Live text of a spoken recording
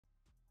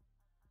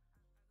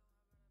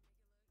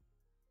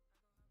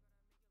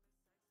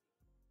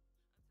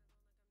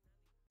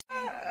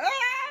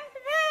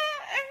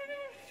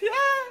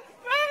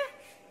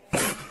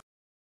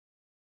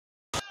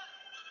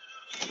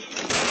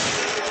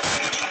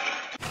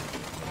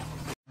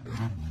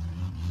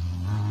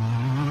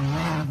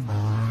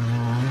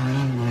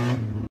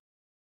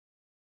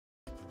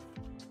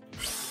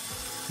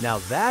Now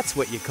that's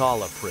what you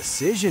call a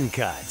precision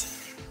cut.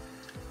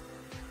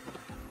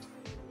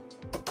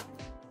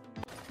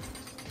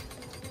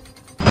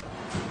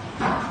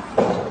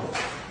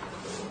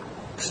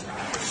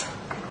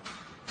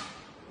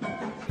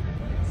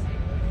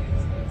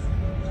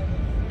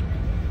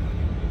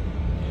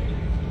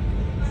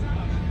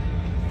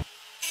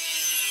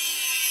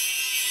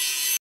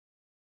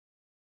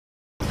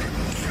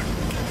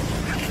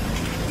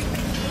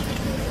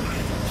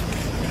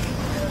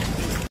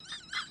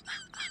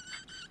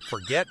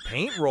 Forget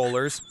paint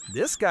rollers.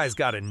 This guy's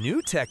got a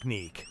new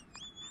technique.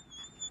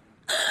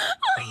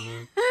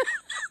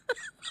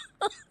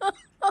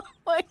 Oh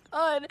my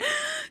god.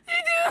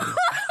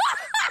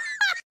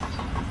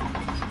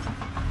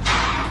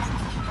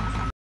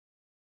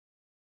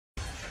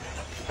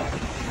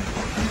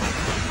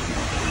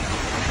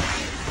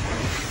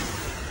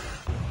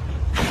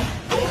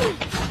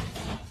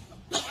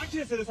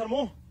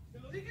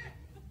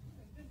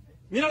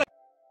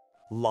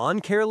 Lawn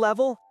care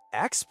level?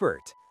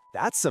 Expert.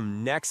 That's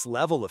some next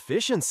level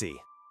efficiency.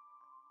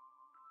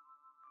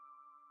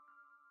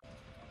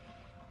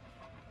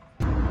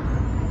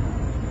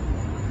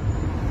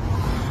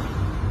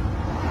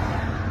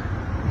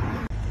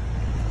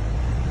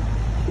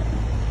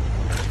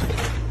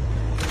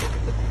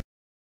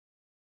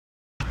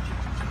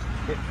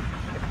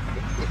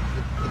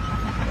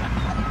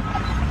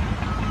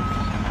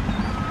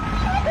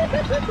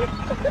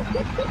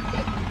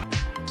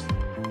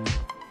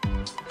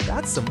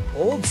 That's some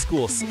old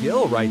school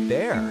skill right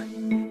there.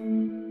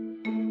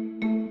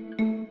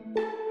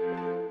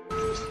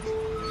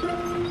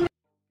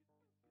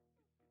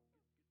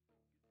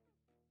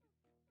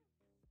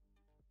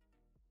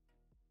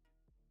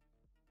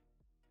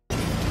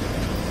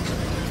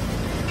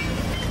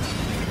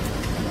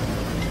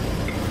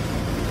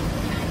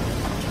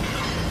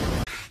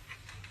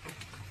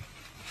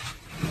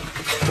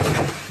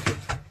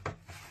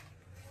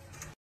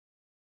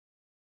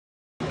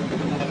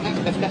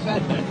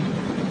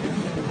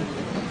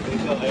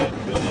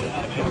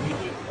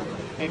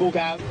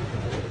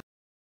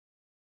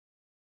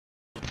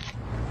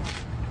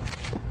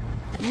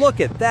 Look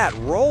at that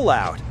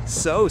rollout.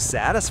 So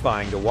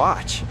satisfying to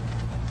watch.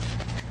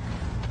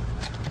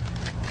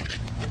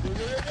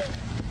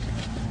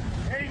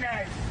 Very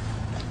nice.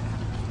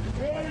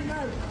 Very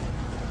nice.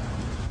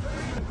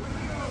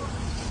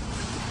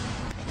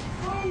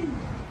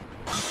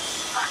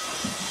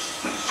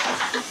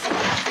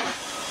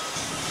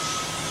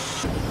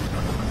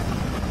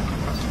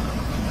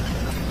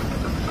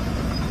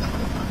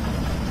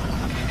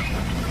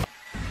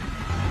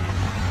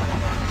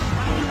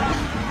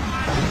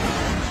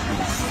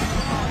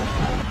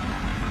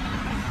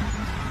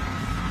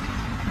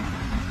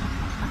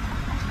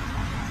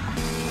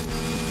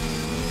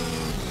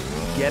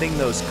 Getting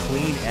those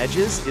clean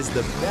edges is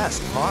the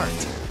best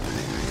part.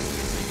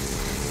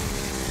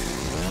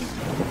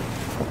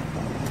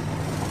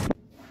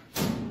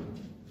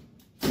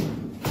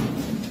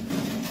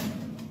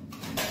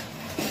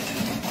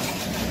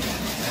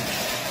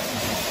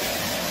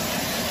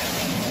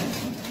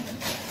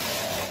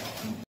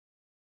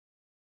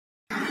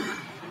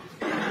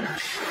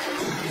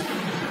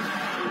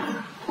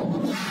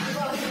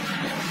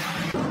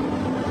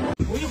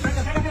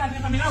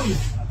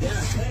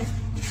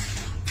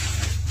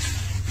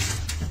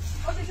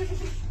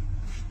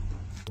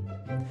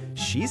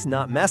 She's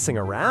not messing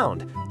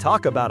around.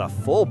 Talk about a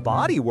full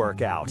body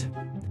workout.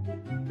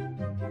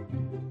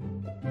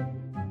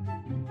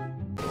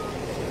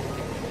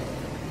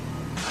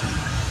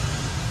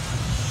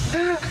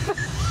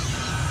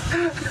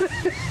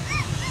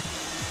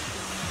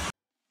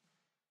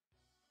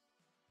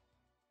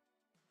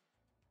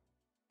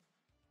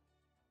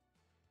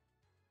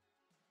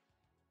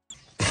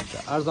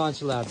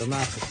 Arzonchilarda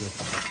nasibli.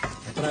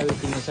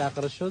 Provetini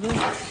chaqirishdi,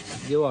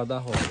 devorda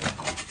ahvol.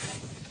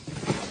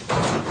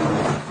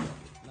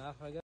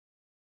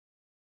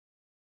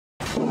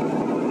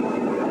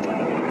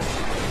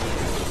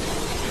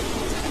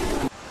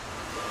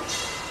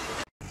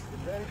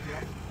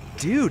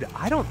 Dude,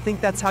 I don't think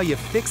that's how you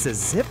fix a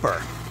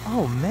zipper.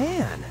 Oh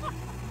man.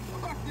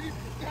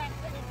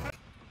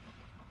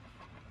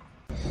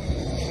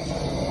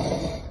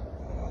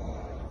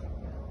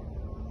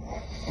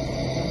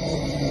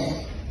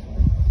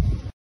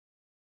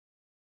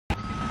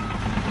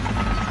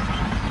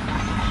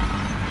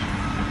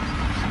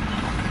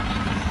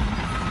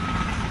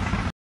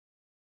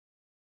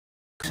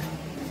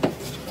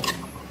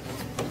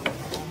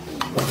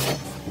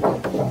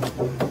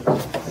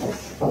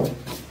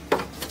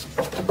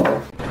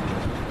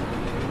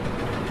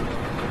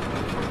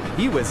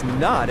 He was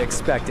not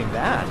expecting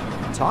that.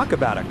 Talk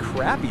about a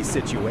crappy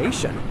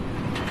situation.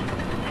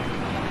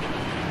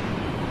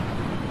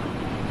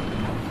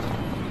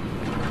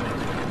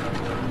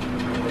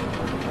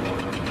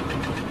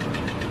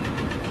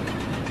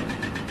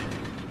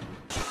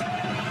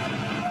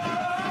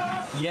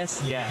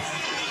 Yes,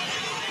 yes.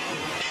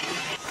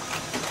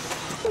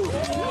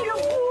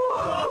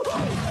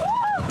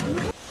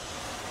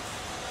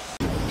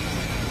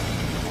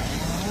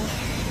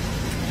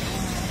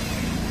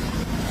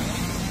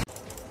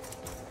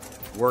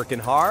 Working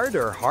hard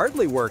or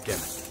hardly working?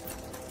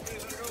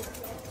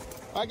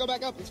 All right, go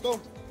back up. Let's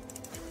go.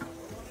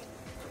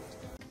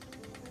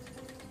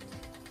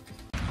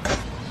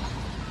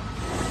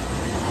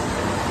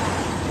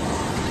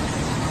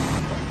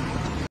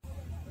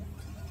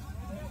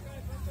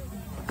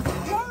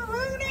 You're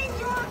ruining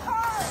your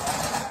car!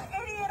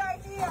 Idiot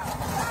idea!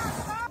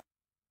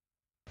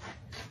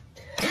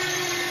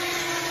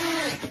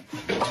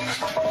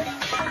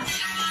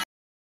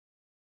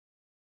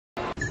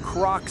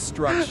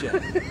 Crocstruction,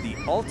 the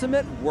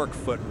ultimate work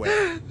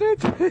footwear.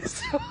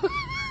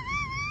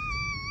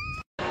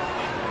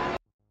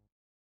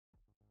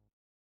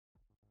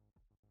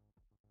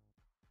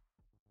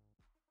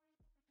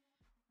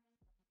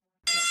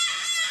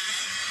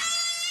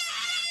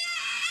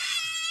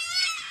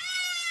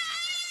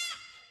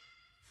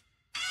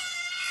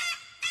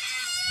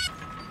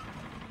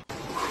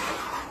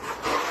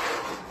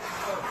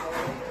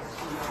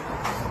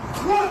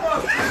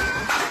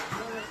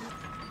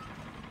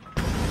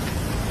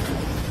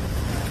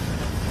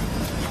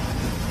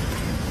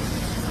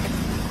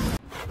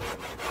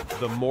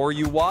 The more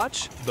you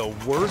watch, the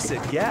worse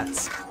it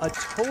gets. A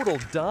total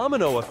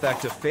domino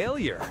effect of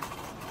failure.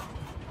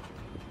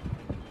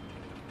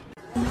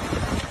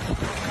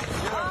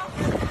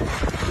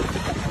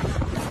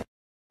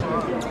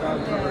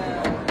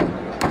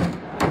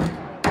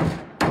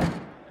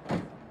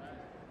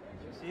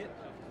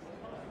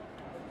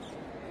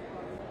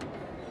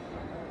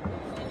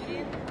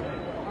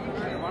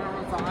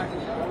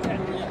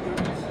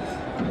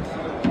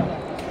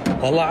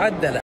 والله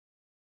عدل.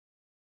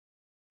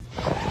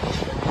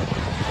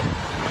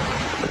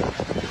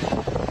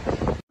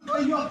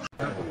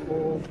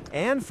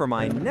 And for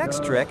my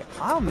next trick,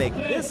 I'll make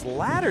this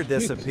ladder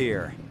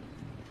disappear.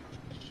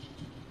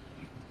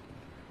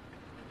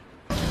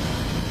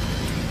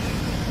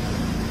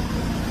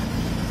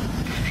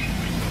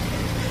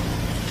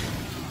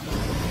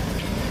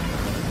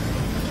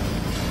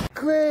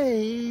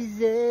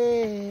 Crazy.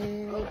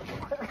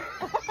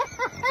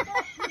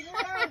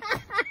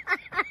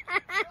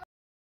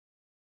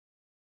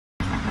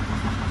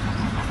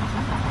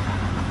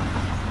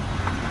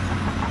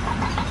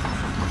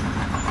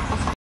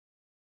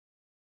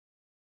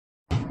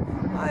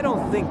 I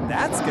don't think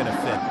that's gonna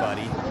fit,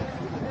 buddy.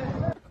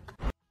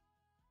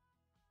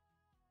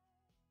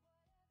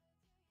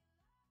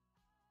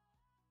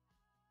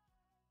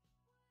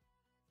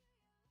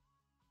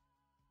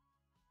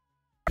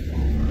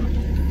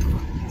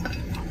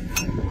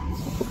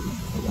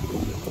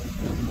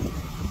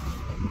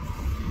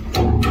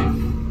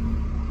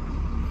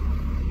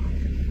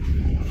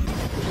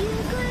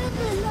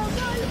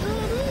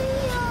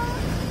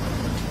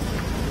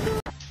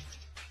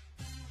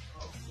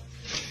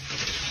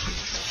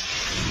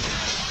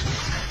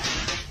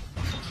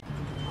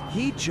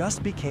 He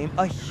just became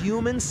a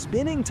human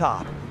spinning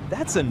top.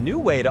 That's a new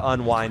way to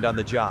unwind on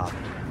the job.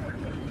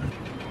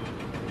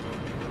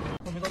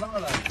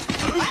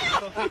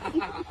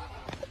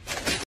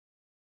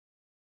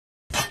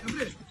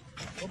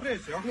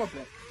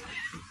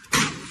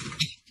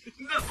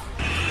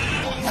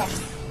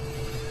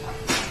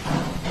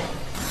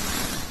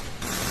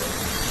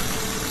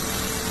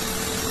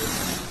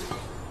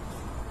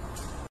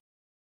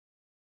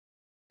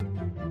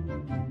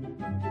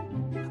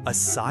 A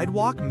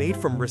sidewalk made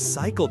from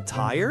recycled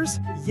tires?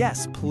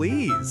 Yes,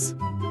 please.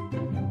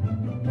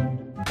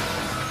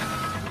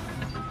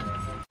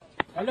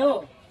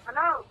 Hello.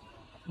 Hello.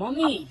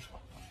 Mommy.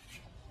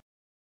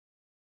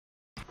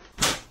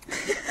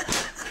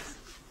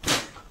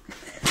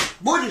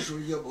 Будешь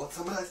уебываться,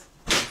 собрать?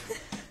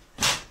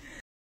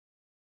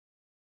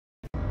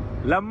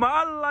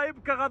 لما الله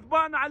يبقى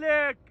غضبان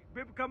عليك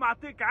بيبقى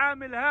معطيك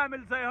عامل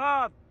هامل زي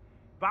هاد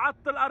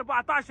بعطل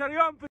 14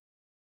 يوم في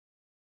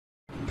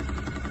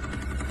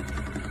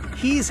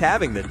He's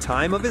having the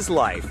time of his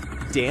life,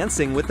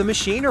 dancing with the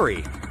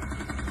machinery.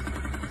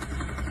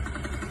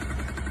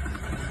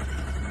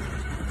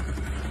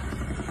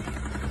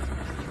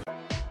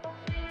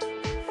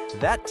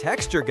 That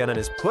texture gun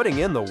is putting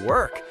in the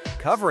work,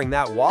 covering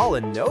that wall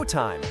in no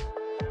time.